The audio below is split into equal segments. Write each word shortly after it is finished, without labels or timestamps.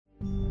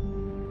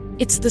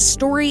It's the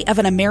story of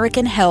an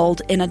American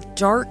held in a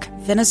dark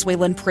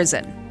Venezuelan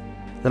prison.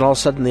 Then all of a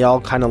sudden they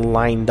all kind of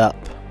lined up.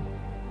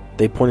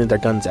 They pointed their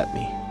guns at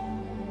me.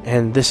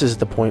 And this is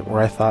the point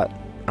where I thought,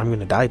 I'm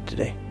going to die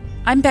today.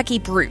 I'm Becky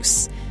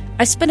Bruce.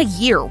 I spent a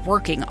year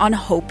working on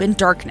Hope in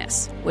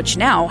Darkness, which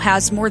now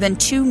has more than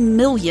 2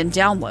 million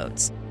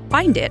downloads.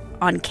 Find it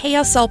on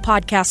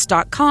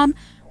kslpodcast.com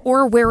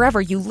or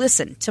wherever you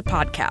listen to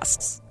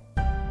podcasts.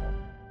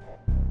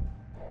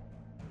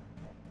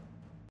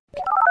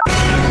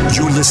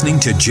 You're listening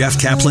to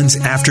Jeff Kaplan's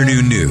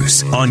Afternoon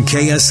News on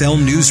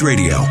KSL News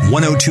Radio,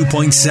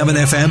 102.7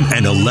 FM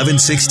and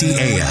 1160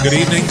 AM. Good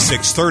evening,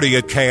 6:30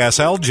 at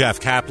KSL. Jeff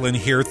Kaplan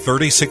here,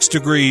 36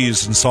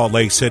 degrees in Salt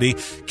Lake City.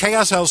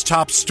 KSL's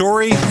top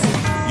story,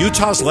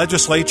 Utah's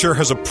legislature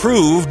has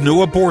approved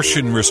new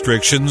abortion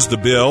restrictions. The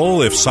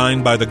bill, if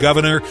signed by the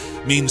governor,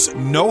 means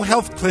no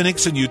health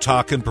clinics in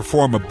Utah can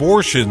perform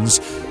abortions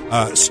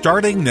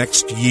starting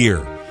next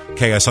year.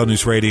 KSL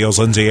News Radio's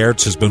Lindsay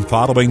Aerts has been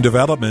following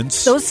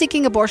developments. Those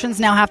seeking abortions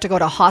now have to go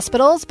to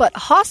hospitals, but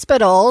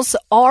hospitals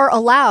are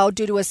allowed,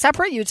 due to a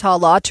separate Utah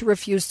law, to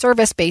refuse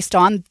service based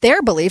on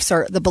their beliefs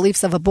or the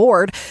beliefs of a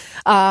board.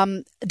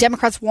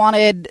 Democrats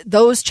wanted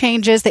those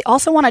changes. They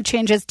also wanted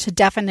changes to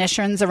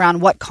definitions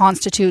around what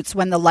constitutes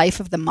when the life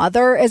of the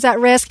mother is at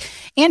risk,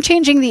 and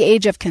changing the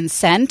age of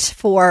consent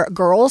for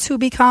girls who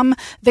become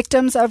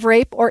victims of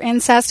rape or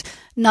incest.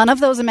 None of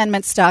those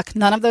amendments stuck.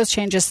 None of those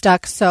changes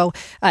stuck. So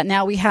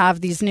now we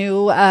have these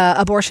new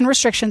abortion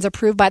restrictions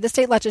approved by the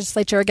state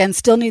legislature. Again,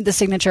 still need the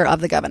signature of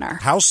the governor.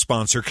 House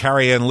sponsor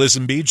Carrie Ann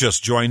Lisenby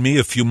just joined me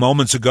a few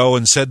moments ago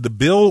and said the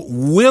bill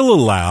will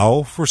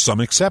allow for some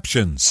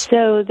exceptions.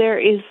 So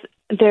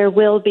there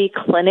will be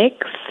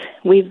clinics.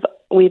 We've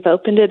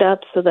opened it up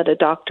so that a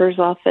doctor's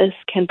office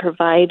can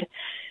provide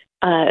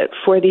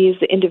for these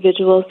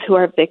individuals who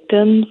are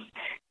victims.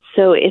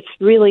 So it's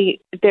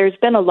really, there's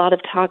been a lot of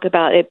talk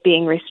about it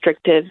being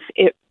restrictive.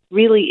 It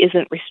really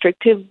isn't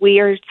restrictive. We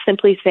are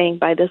simply saying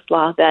by this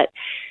law that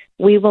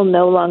we will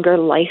no longer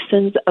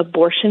license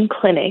abortion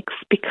clinics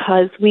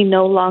because we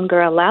no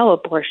longer allow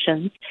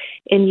abortions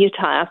in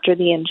Utah after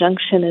the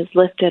injunction is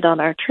lifted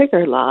on our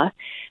trigger law,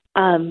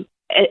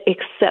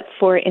 except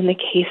for in the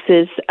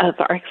cases of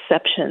our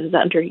exceptions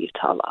under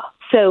Utah law.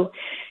 So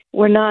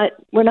we're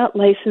not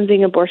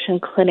licensing abortion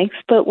clinics,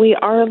 but we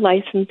are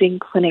licensing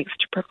clinics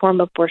to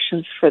perform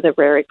abortions for the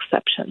rare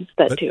exceptions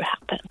that do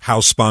happen.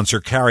 House sponsor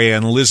Carrie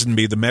Ann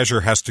Lisenby, the measure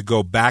has to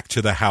go back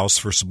to the House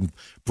for some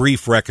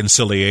brief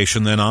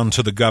reconciliation, then on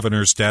to the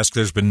governor's desk.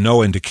 There's been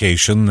no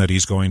indication that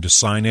he's going to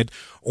sign it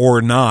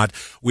or not.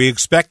 We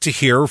expect to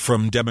hear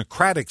from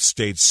Democratic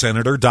State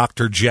Senator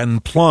Dr. Jen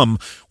Plum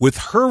with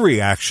her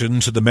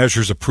reaction to the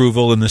measure's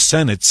approval in the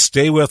Senate.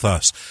 Stay with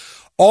us.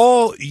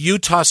 All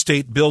Utah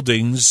state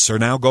buildings are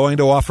now going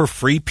to offer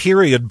free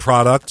period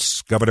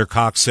products. Governor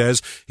Cox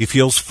says he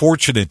feels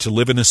fortunate to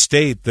live in a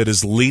state that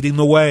is leading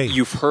the way.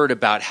 You've heard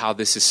about how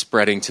this is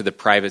spreading to the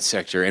private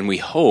sector, and we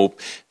hope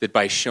that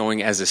by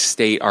showing as a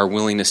state our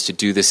willingness to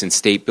do this in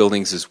state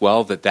buildings as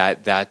well,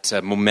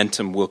 that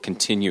momentum will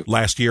continue.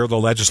 Last year, the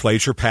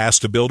legislature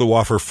passed a bill to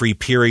offer free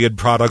period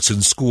products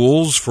in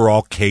schools for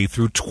all K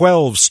through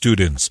 12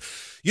 students.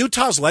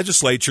 Utah's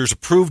legislature's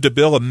approved a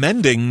bill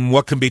amending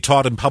what can be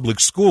taught in public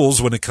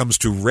schools when it comes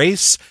to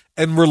race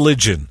and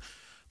religion.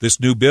 This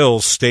new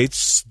bill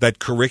states that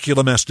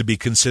curriculum has to be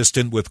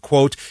consistent with,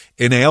 quote,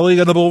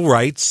 inalienable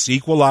rights,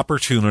 equal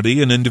opportunity,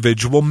 and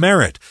individual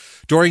merit.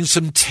 During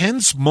some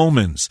tense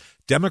moments,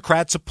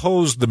 Democrats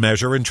opposed the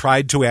measure and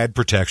tried to add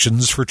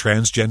protections for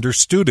transgender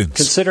students.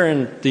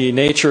 Considering the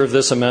nature of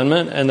this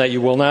amendment and that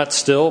you will not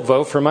still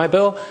vote for my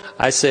bill,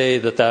 I say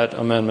that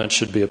amendment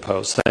should be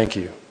opposed. Thank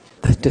you.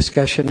 The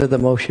discussion of the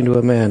motion to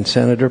amend.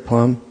 Senator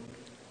Plum.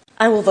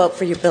 I will vote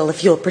for your bill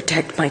if you'll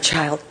protect my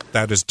child.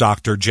 That is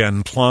Dr.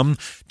 Jen Plum.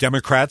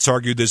 Democrats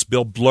argue this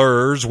bill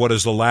blurs what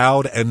is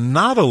allowed and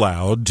not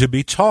allowed to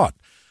be taught.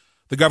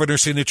 The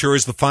governor's signature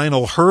is the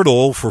final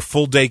hurdle for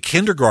full-day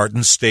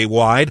kindergarten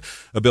statewide.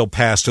 A bill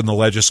passed in the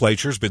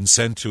legislature has been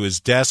sent to his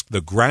desk. The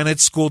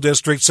Granite School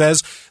District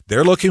says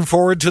they're looking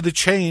forward to the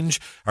change.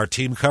 Our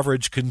team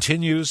coverage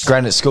continues.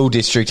 Granite School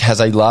District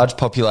has a large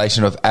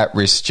population of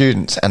at-risk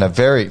students and are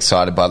very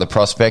excited by the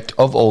prospect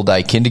of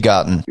all-day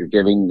kindergarten. You're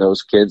giving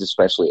those kids,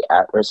 especially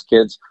at-risk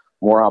kids,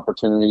 more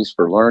opportunities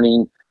for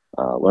learning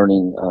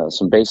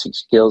some basic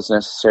skills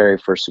necessary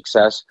for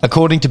success.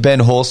 According to Ben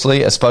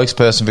Horsley, a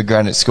spokesperson for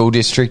Granite School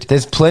District,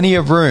 there's plenty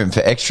of room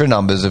for extra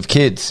numbers of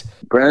kids.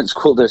 Granite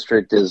School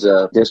District is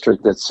a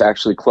district that's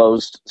actually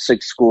closed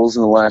 6 schools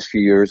in the last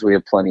few years. We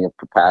have plenty of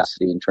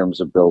capacity in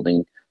terms of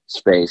building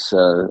space,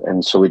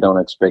 and so we don't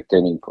expect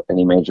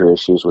any major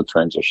issues with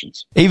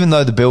transitions. Even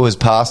though the bill has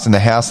passed in the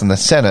House and the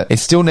Senate, it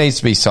still needs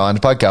to be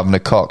signed by Governor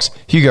Cox.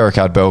 Hugo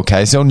Ricard-Bell,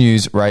 KSL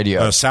News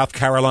Radio. A South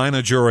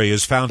Carolina jury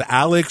has found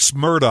Alex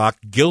Murdaugh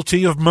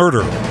guilty of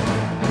murder.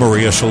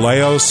 Maria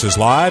Chaleos is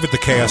live at the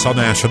KSL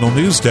National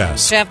News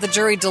Desk. Jeff, the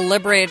jury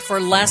deliberated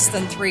for less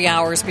than 3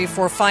 hours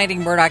before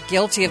finding Murdaugh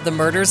guilty of the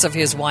murders of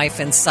his wife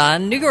and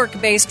son. New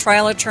York-based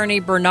trial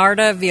attorney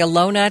Bernarda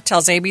Villalona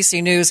tells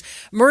ABC News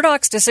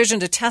Murdaugh's decision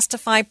to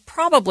testify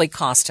probably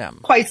cost him.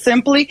 Quite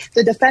simply,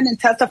 the defendant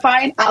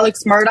testifying,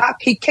 Alex Murdaugh,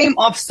 he came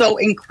off so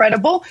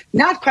incredible,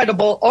 not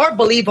credible or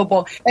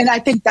believable, and I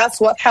think that's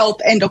what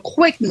helped in the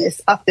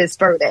quickness of this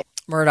verdict.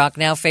 Murdaugh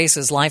now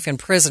faces life in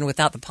prison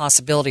without the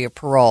possibility of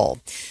parole.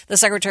 The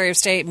Secretary of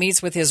State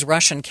meets with his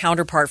Russian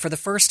counterpart for the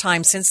first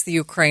time since the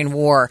Ukraine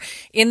war.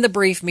 In the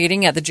brief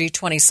meeting at the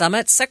G20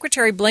 summit,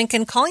 Secretary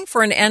Blinken calling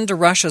for an end to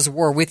Russia's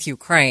war with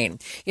Ukraine.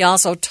 He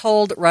also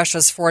told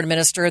Russia's foreign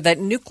minister that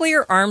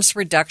nuclear arms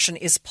reduction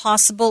is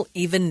possible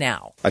even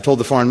now. I told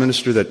the foreign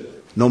minister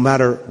that no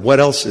matter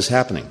what else is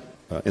happening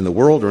in the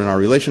world or in our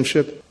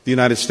relationship, the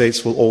United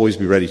States will always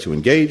be ready to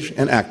engage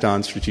and act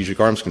on strategic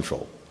arms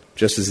control,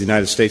 just as the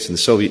United States and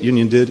the Soviet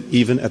Union did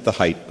even at the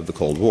height of the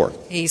Cold War.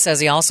 He says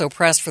he also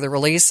pressed for the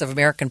release of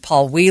American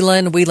Paul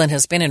Whelan. Whelan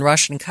has been in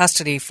Russian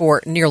custody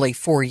for nearly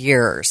 4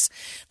 years.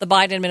 The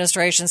Biden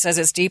administration says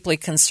it's deeply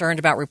concerned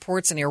about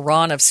reports in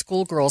Iran of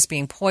schoolgirls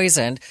being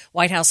poisoned.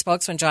 White House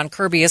spokesman John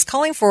Kirby is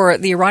calling for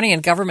the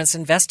Iranian government's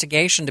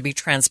investigation to be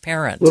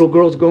transparent. Little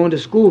girls going to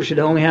school should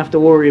only have to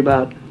worry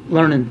about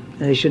learning.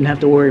 They shouldn't have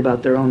to worry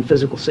about their own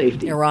physical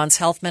safety. Iran's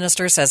health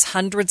minister says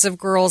hundreds of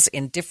girls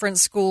in different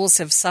schools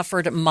have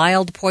suffered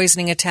mild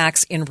poisoning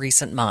attacks in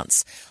recent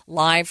months.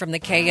 Live from the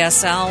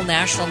KSL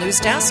National News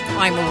Desk,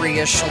 I'm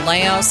Maria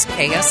Chaleos,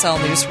 KSL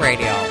News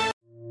Radio.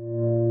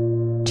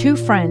 Two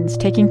friends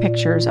taking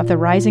pictures of the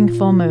rising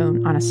full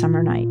moon on a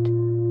summer night.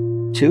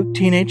 Two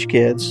teenage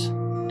kids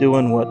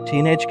doing what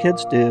teenage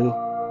kids do.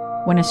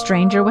 When a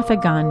stranger with a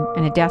gun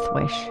and a death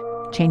wish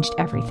changed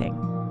everything.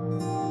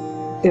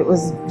 It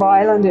was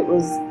violent, it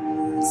was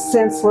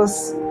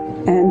senseless,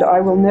 and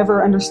I will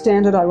never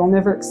understand it, I will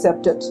never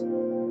accept it.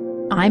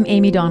 I'm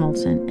Amy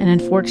Donaldson, and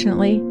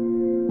unfortunately,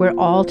 we're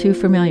all too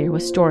familiar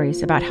with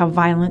stories about how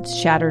violence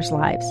shatters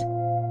lives.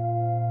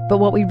 But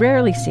what we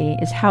rarely see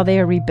is how they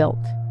are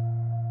rebuilt.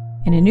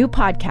 In a new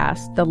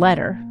podcast, The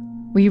Letter,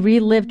 we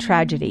relive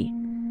tragedy,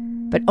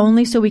 but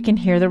only so we can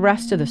hear the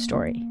rest of the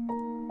story.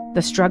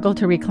 The struggle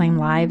to reclaim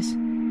lives,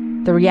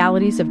 the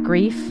realities of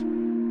grief,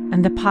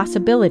 and the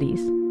possibilities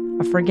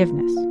of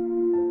forgiveness.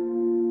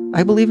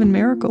 I believe in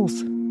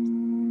miracles.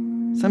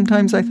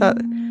 Sometimes I thought,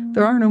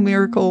 there are no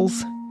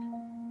miracles.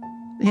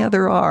 Yeah,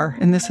 there are,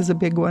 and this is a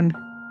big one.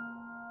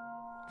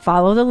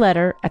 Follow The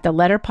Letter at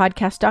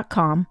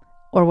theletterpodcast.com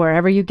or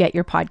wherever you get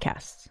your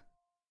podcasts.